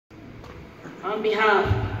On behalf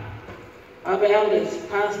of elders,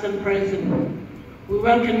 past and present, we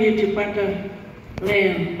welcome you to Butter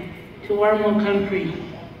Land, to Warramore country.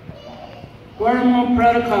 Warramore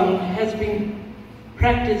protocol has been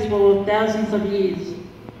practiced for thousands of years.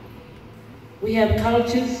 We have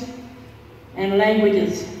cultures and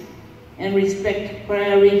languages and respect for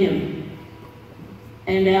our region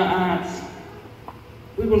and our arts.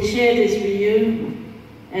 We will share this with you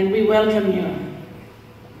and we welcome you.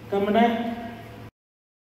 Kamana?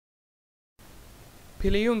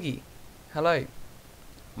 Piliungi. Hello.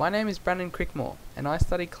 My name is Brannon Crickmore and I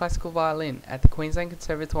study classical violin at the Queensland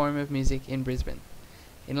Conservatorium of Music in Brisbane.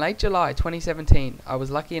 In late July 2017, I was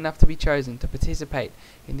lucky enough to be chosen to participate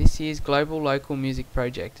in this year's Global Local Music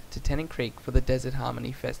Project to Tennant Creek for the Desert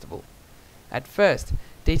Harmony Festival. At first,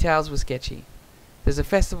 details were sketchy. There's a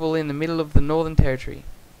festival in the middle of the Northern Territory.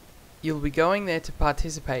 You'll be going there to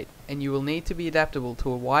participate and you will need to be adaptable to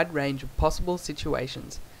a wide range of possible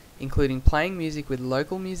situations, including playing music with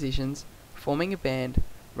local musicians, forming a band,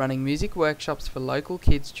 running music workshops for local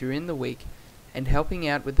kids during the week, and helping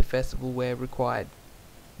out with the festival where required.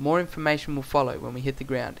 More information will follow when we hit the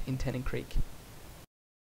ground in Tennant Creek.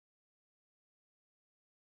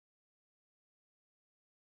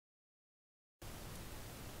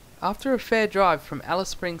 After a fair drive from Alice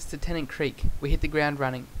Springs to Tennant Creek, we hit the ground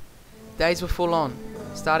running. Days were full on,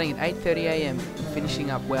 starting at 8:30 AM and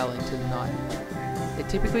finishing up well into the night. It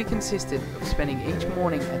typically consisted of spending each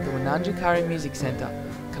morning at the Wununjikari Music Centre,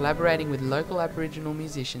 collaborating with local Aboriginal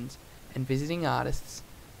musicians and visiting artists,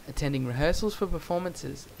 attending rehearsals for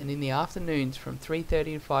performances, and in the afternoons from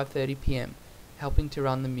 3:30 to 5:30 PM, helping to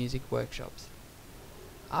run the music workshops.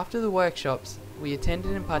 After the workshops, we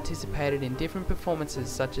attended and participated in different performances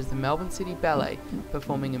such as the Melbourne City Ballet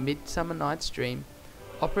performing A Midsummer Night's Dream,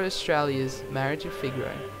 Opera Australia's Marriage of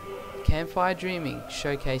Figaro, Campfire Dreaming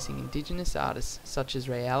showcasing Indigenous artists such as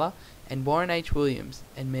Rayella and Warren H. Williams,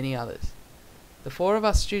 and many others. The four of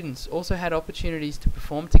us students also had opportunities to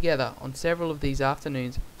perform together on several of these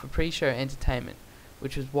afternoons for pre-show entertainment,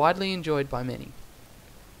 which was widely enjoyed by many.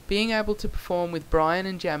 Being able to perform with Brian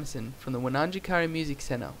and Jamison from the Wununjikari Music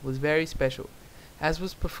Centre was very special, as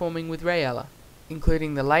was performing with Rayella,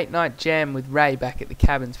 including the late night jam with Ray back at the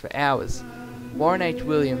cabins for hours, Warren H.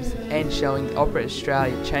 Williams, and showing the Opera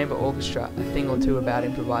Australia Chamber Orchestra a thing or two about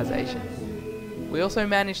improvisation. We also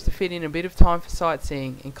managed to fit in a bit of time for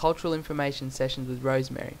sightseeing and cultural information sessions with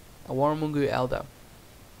Rosemary, a Warramungu elder.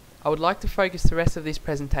 I would like to focus the rest of this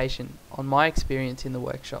presentation on my experience in the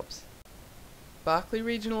workshops. Barkly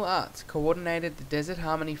Regional Arts coordinated the Desert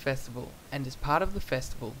Harmony Festival, and as part of the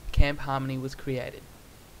festival, Camp Harmony was created.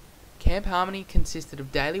 Camp Harmony consisted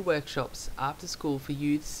of daily workshops after school for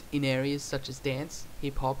youths in areas such as dance,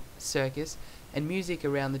 hip-hop, circus, and music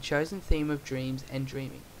around the chosen theme of dreams and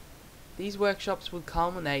dreaming. These workshops would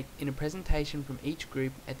culminate in a presentation from each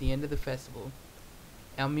group at the end of the festival.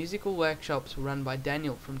 Our musical workshops were run by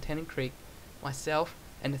Daniel from Tennant Creek, myself,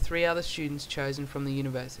 and the three other students chosen from the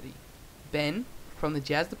university. Ben, from the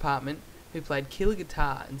jazz department, who played killer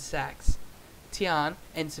guitar and sax, Tian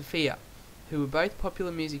and Sophia, who were both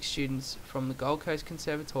popular music students from the Gold Coast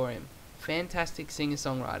Conservatorium, fantastic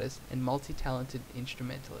singer-songwriters and multi-talented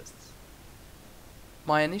instrumentalists.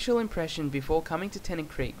 My initial impression before coming to Tennant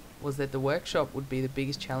Creek was that the workshop would be the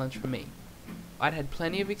biggest challenge for me. I'd had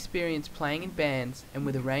plenty of experience playing in bands and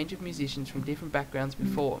with a range of musicians from different backgrounds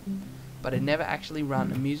before, but had never actually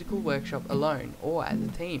run a musical workshop alone or as a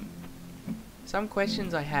team. Some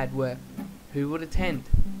questions I had were, who would attend?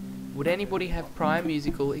 Would anybody have prior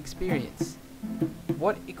musical experience?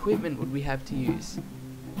 What equipment would we have to use?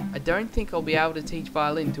 I don't think I'll be able to teach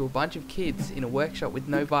violin to a bunch of kids in a workshop with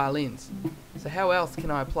no violins, so how else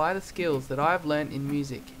can I apply the skills that I have learnt in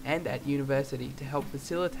music and at university to help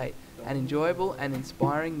facilitate an enjoyable and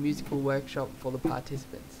inspiring musical workshop for the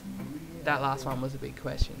participants? That last one was a big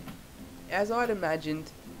question. As I'd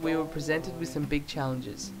imagined, we were presented with some big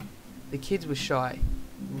challenges. The kids were shy,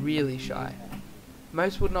 really shy.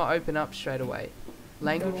 Most would not open up straight away.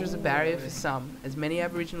 Language was a barrier for some, as many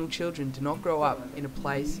Aboriginal children do not grow up in a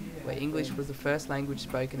place where English was the first language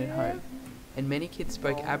spoken at home, and many kids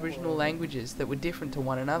spoke Aboriginal languages that were different to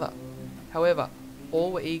one another. However,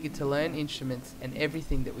 all were eager to learn instruments and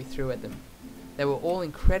everything that we threw at them. They were all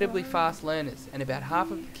incredibly fast learners, and about half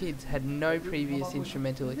of the kids had no previous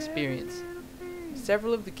instrumental experience.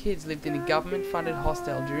 Several of the kids lived in a government-funded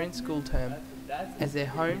hostel during school term, as their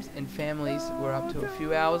homes and families were up to a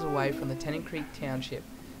few hours away from the Tennant Creek township,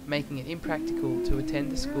 making it impractical to attend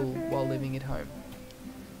the school while living at home.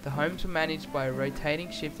 The homes were managed by a rotating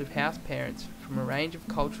shift of house parents from a range of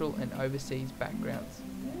cultural and overseas backgrounds.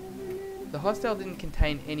 The hostel didn't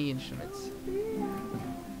contain any instruments.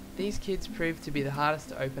 These kids proved to be the hardest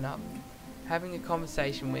to open up, having a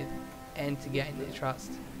conversation with, and to gain their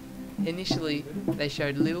trust. Initially, they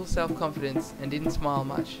showed little self-confidence and didn't smile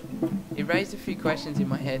much. It raised a few questions in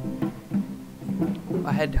my head.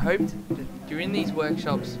 I had hoped that during these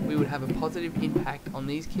workshops we would have a positive impact on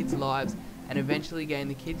these kids' lives and eventually gain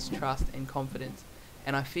the kids' trust and confidence,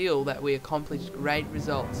 and I feel that we accomplished great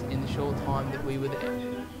results in the short time that we were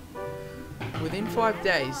there. Within 5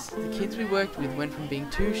 days, the kids we worked with went from being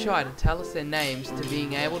too shy to tell us their names to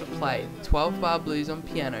being able to play 12-bar blues on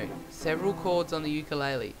piano, several chords on the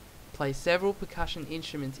ukulele, play several percussion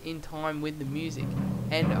instruments in time with the music,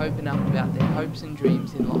 and open up about their hopes and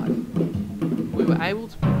dreams in life. We were able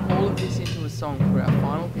to put all of this into a song for our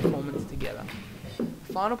final performance together.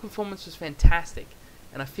 The final performance was fantastic,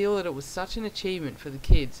 and I feel that it was such an achievement for the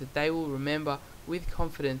kids that they will remember with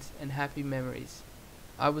confidence and happy memories.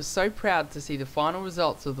 I was so proud to see the final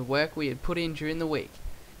results of the work we had put in during the week,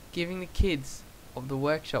 giving the kids of the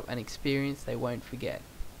workshop an experience they won't forget.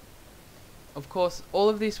 Of course, all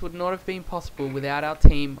of this would not have been possible without our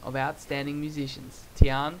team of outstanding musicians,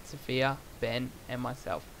 Tian, Sophia, Ben, and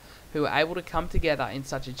myself, who were able to come together in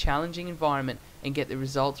such a challenging environment and get the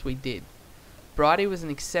results we did. Bridie was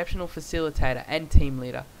an exceptional facilitator and team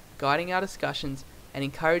leader, guiding our discussions and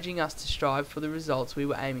encouraging us to strive for the results we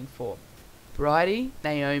were aiming for. Bridie,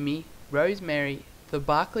 Naomi, Rosemary, the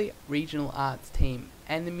Barclay Regional Arts team,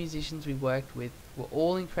 and the musicians we worked with were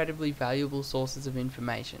all incredibly valuable sources of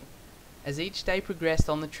information. As each day progressed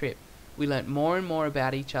on the trip, we learnt more and more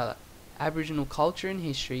about each other, Aboriginal culture and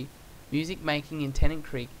history, music making in Tennant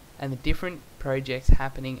Creek, and the different projects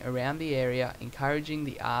happening around the area encouraging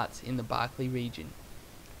the arts in the Barclay region.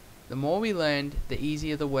 The more we learned, the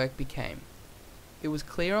easier the work became. It was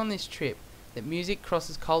clear on this trip that music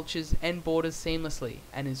crosses cultures and borders seamlessly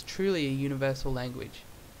and is truly a universal language.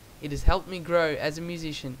 It has helped me grow as a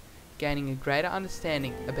musician, gaining a greater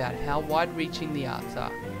understanding about how wide-reaching the arts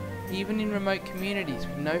are. Even in remote communities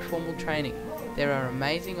with no formal training, there are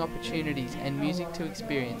amazing opportunities and music to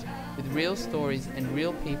experience, with real stories and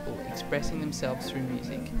real people expressing themselves through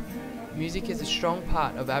music. Music is a strong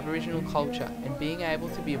part of Aboriginal culture, and being able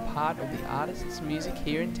to be a part of the artists' music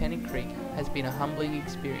here in Tennant Creek has been a humbling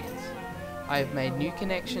experience. I have made new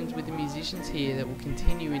connections with the musicians here that will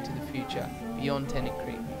continue into the future, beyond Tennant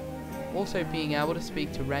Creek. Also being able to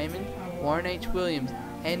speak to Raymond, Warren H. Williams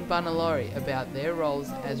and Bunalori about their roles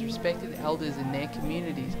as respected elders in their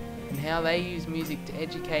communities and how they use music to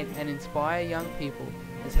educate and inspire young people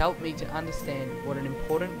has helped me to understand what an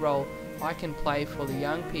important role I can play for the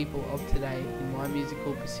young people of today in my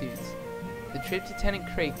musical pursuits. The trip to Tennant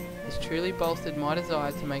Creek has truly bolstered my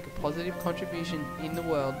desire to make a positive contribution in the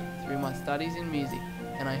world through my studies in music,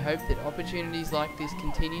 and I hope that opportunities like this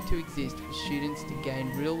continue to exist for students to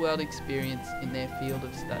gain real-world experience in their field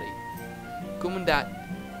of study.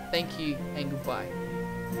 Kumandat, thank you and goodbye.